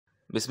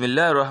بسم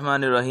اللہ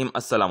الرحمن الرحیم۔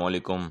 السلام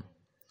علیکم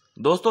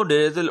دوستو،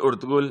 ڈیریل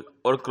ارطغرل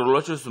اور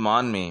کرولش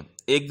عثمان میں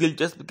ایک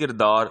دلچسپ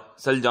کردار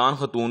سلجان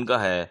خاتون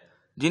کا ہے،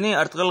 جنہیں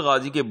ارطغرل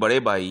غازی کے بڑے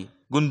بھائی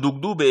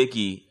گندگدو بے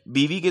کی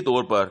بیوی کے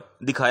طور پر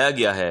دکھایا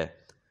گیا ہے۔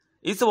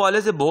 اس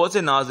حوالے سے بہت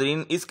سے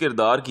ناظرین اس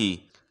کردار کی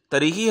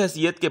تاریخی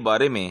حیثیت کے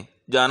بارے میں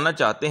جاننا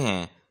چاہتے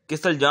ہیں کہ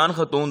سلجان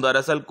خاتون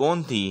دراصل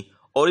کون تھی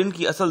اور ان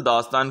کی اصل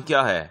داستان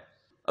کیا ہے۔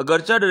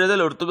 اگرچہ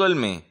ڈیریل ارطغرل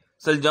میں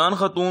سلجان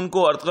خاتون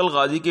کو ارطغرل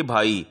غازی کے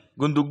بھائی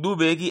گندگدو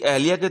بے کی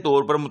اہلیہ کے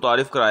طور پر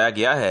متعارف کرایا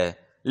گیا ہے،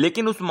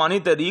 لیکن عثمانی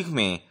تاریخ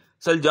میں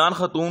سلجان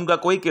خاتون کا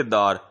کوئی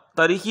کردار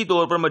تاریخی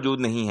طور پر موجود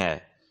نہیں ہے۔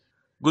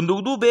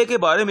 گندگدو بے کے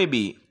بارے میں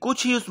بھی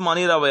کچھ ہی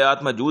عثمانی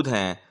روایات موجود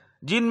ہیں،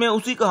 جن میں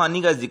اسی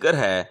کہانی کا ذکر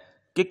ہے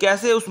کہ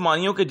کیسے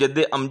عثمانیوں کے جد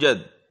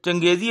امجد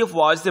چنگیزی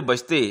افواج سے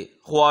بچتے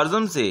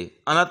خوارزم سے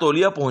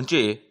اناطولیہ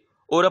پہنچے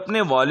اور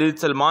اپنے والد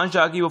سلمان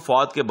شاہ کی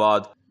وفات کے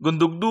بعد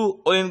گندگدو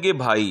اور ان کے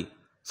بھائی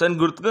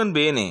سنگرتگن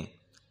بے نے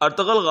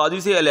ارطغرل غازی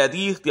سے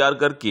علیحدگی اختیار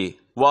کر کے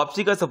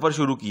واپسی کا سفر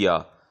شروع کیا،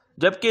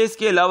 جبکہ اس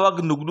کے علاوہ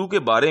گندگدو کے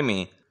بارے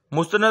میں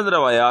مستند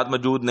روایات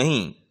موجود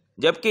نہیں،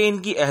 جبکہ ان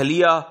کی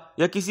اہلیہ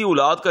یا کسی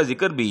اولاد کا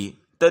ذکر بھی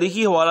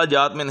تاریخی حوالہ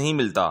جات میں نہیں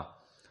ملتا۔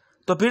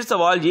 تو پھر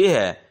سوال یہ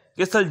ہے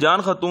کہ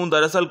سلجان خاتون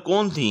دراصل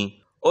کون تھیں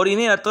اور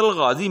انہیں ارطغرل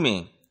غازی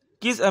میں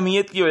کس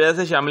اہمیت کی وجہ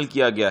سے شامل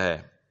کیا گیا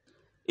ہے۔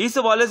 اس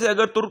حوالے سے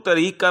اگر ترک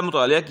تاریخ کا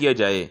مطالعہ کیا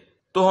جائے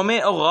تو ہمیں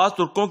اوغاز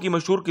ترکوں کی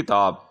مشہور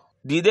کتاب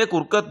دیدے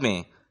کورکت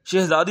میں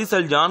شہزادی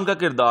سلجان کا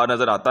کردار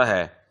نظر آتا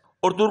ہے،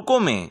 اور ترکوں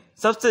میں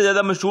سب سے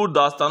زیادہ مشہور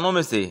داستانوں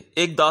میں سے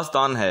ایک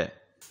داستان ہے۔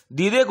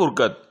 دیدے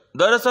کورکت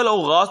دراصل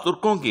اوغاز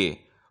ترکوں کے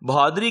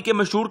بہادری کے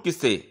مشہور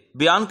قصے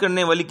بیان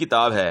کرنے والی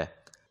کتاب ہے۔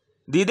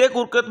 دیدے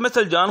کورکت میں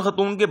سلجان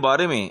خاتون کے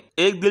بارے میں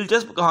ایک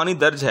دلچسپ کہانی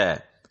درج ہے۔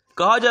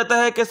 کہا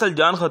جاتا ہے کہ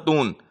سلجان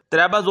خاتون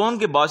تریبازون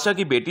کے بادشاہ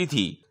کی بیٹی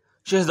تھی۔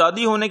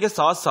 شہزادی ہونے کے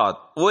ساتھ ساتھ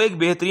وہ ایک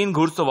بہترین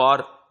گھڑ سوار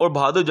اور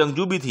بہادر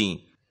جنگجو بھی تھیں،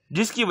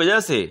 جس کی وجہ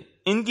سے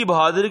ان کی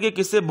بہادری کے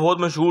قصے بہت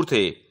مشہور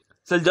تھے۔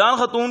 سلجان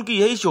خاتون کی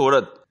یہی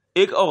شہرت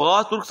ایک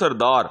اوغاز ترک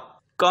سردار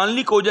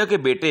کانلی کوجا کے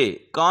بیٹے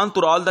کان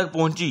تورال تک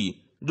پہنچی،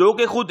 جو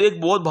کہ خود ایک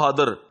بہت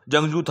بہادر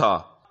جنگجو تھا۔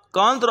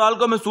 کان تورال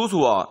کو محسوس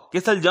ہوا کہ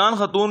سلجان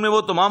خاتون میں وہ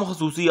تمام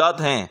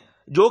خصوصیات ہیں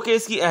جو کہ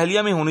اس کی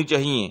اہلیہ میں ہونی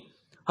چاہیے۔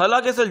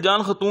 حالانکہ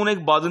سلجان خاتون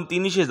ایک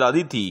بازنطینی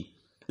شہزادی تھی،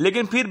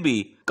 لیکن پھر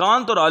بھی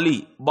کان تورالی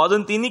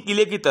بازنطینی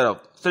قلعے کی طرف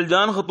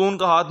سلجان خاتون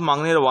کا ہاتھ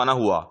مانگنے روانہ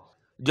ہوا،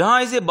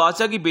 جہاں اسے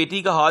بادشاہ کی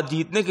بیٹی کا ہاتھ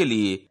جیتنے کے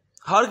لیے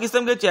ہر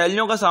قسم کے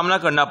چیلنجوں کا سامنا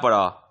کرنا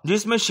پڑا،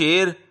 جس میں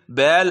شیر،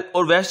 بیل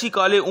اور وحشی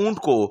کالے اونٹ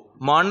کو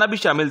مارنا بھی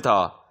شامل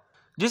تھا۔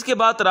 جس کے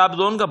بعد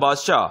ترابزون کا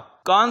بادشاہ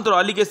کان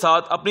تورالی کے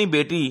ساتھ اپنی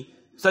بیٹی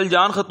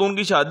سلجان خاتون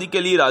کی شادی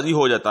کے لیے راضی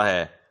ہو جاتا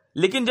ہے،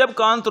 لیکن جب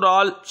کان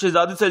تورال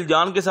شہزادی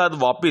سلجان کے ساتھ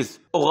واپس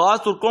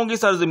اوغاز ترکوں کی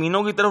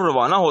سرزمینوں کی طرف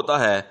روانہ ہوتا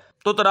ہے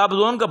تو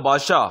ترابزون کا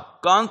بادشاہ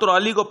کان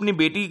تورالی کو اپنی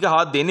بیٹی کا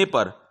ہاتھ دینے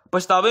پر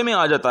پچھتاوے میں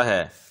آ جاتا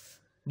ہے،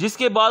 جس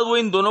کے بعد وہ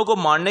ان دونوں کو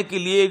مارنے کے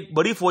لیے ایک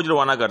بڑی فوج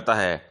روانہ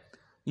کرتا ہے۔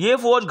 یہ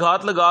فوج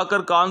گھات لگا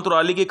کر کان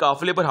تورالی کے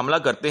قافلے پر حملہ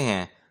کرتے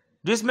ہیں،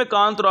 جس میں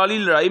کان تورالی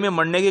لڑائی میں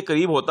مرنے کے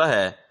قریب ہوتا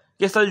ہے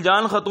کہ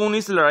سلجان خاتون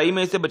اس لڑائی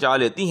میں اسے بچا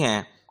لیتی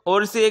ہیں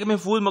اور اسے ایک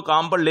محفوظ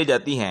مقام پر لے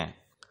جاتی ہیں۔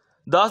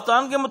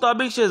 داستان کے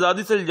مطابق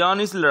شہزادی سلجان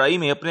اس لڑائی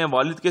میں اپنے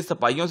والد کے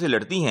سپاہیوں سے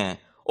لڑتی ہیں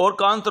اور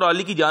کان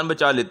تورالی کی جان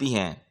بچا لیتی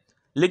ہیں،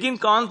 لیکن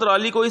کان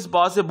تورالی کو اس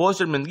بات سے بہت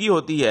شرمندگی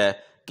ہوتی ہے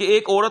کہ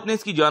ایک عورت نے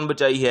اس کی جان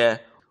بچائی ہے،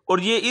 اور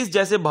یہ اس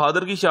جیسے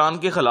بہادر کی شان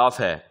کے خلاف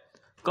ہے۔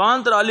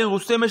 کان تورالی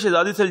غصے میں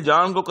شہزادی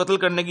سلجان کو قتل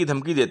کرنے کی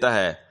دھمکی دیتا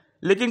ہے،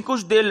 لیکن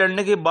کچھ دیر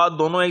لڑنے کے بعد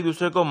دونوں ایک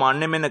دوسرے کو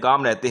مارنے میں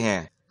ناکام رہتے ہیں،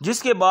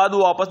 جس کے بعد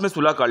وہ آپس میں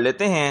صلح کر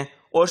لیتے ہیں،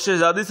 اور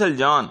شہزادی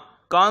سلجان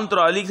کان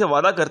تورالی سے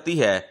وعدہ کرتی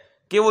ہے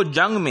کہ وہ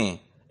جنگ میں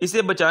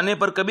اسے بچانے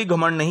پر کبھی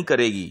گھمنڈ نہیں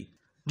کرے گی۔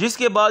 جس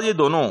کے بعد یہ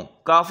دونوں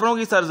کافروں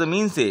کی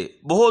سرزمین سے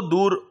بہت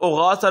دور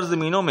اوغاز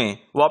سرزمینوں میں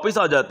واپس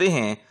آ جاتے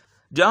ہیں،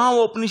 جہاں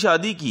وہ اپنی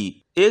شادی کی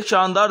ایک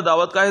شاندار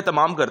دعوت کا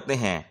اہتمام کرتے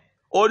ہیں،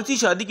 اور اسی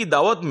شادی کی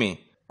دعوت میں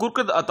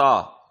کورکت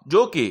عطا،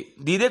 جو کہ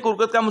دیدے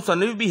کورکت کا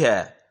مصنف بھی ہے،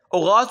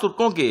 اوغاز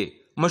ترکوں کے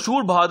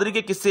مشہور بہادری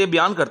کے قصے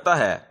بیان کرتا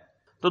ہے۔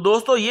 تو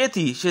دوستو، یہ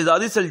تھی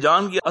شہزادی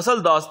سلجان کی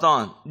اصل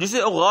داستان،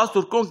 جسے اوغاز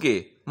ترکوں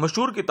کے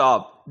مشہور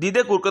کتاب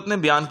دیدے کورکت میں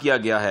بیان کیا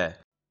گیا ہے۔